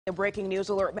A breaking news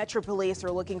alert. Metro Police are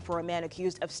looking for a man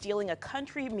accused of stealing a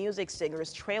country music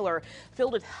singer's trailer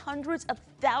filled with hundreds of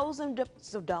thousands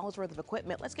of dollars worth of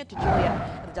equipment. Let's get to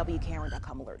Julia at the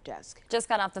WKRN.com alert desk. Just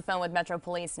got off the phone with Metro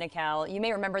Police, Nicole. You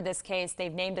may remember this case.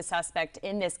 They've named a suspect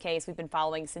in this case we've been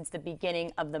following since the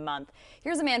beginning of the month.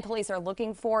 Here's a man police are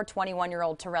looking for,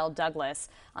 21-year-old Terelle Douglas.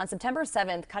 On September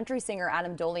 7th, country singer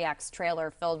Adam Doliak's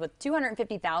trailer filled with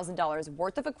 $250,000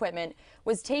 worth of equipment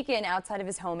was taken outside of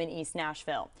his home in East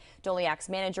Nashville. Doliak's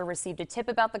manager received a tip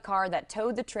about the car that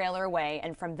towed the trailer away,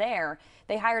 and from there,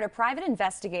 they hired a private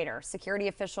investigator, security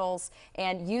officials,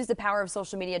 and used the power of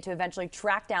social media to eventually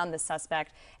track down the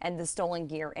suspect and the stolen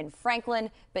gear in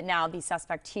Franklin. But now the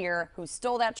suspect here who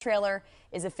stole that trailer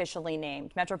is officially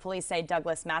named. Metro Police say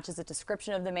Douglas matches a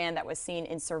description of the man that was seen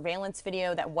in surveillance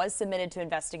video that was submitted to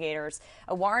investigators.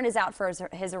 A warrant is out for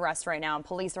his arrest right now, and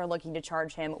police are looking to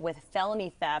charge him with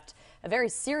felony theft, a very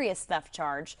serious theft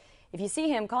charge. If you see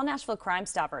him, call Nashville Crime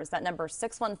Stoppers. That number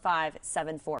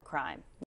 615-74-CRIME.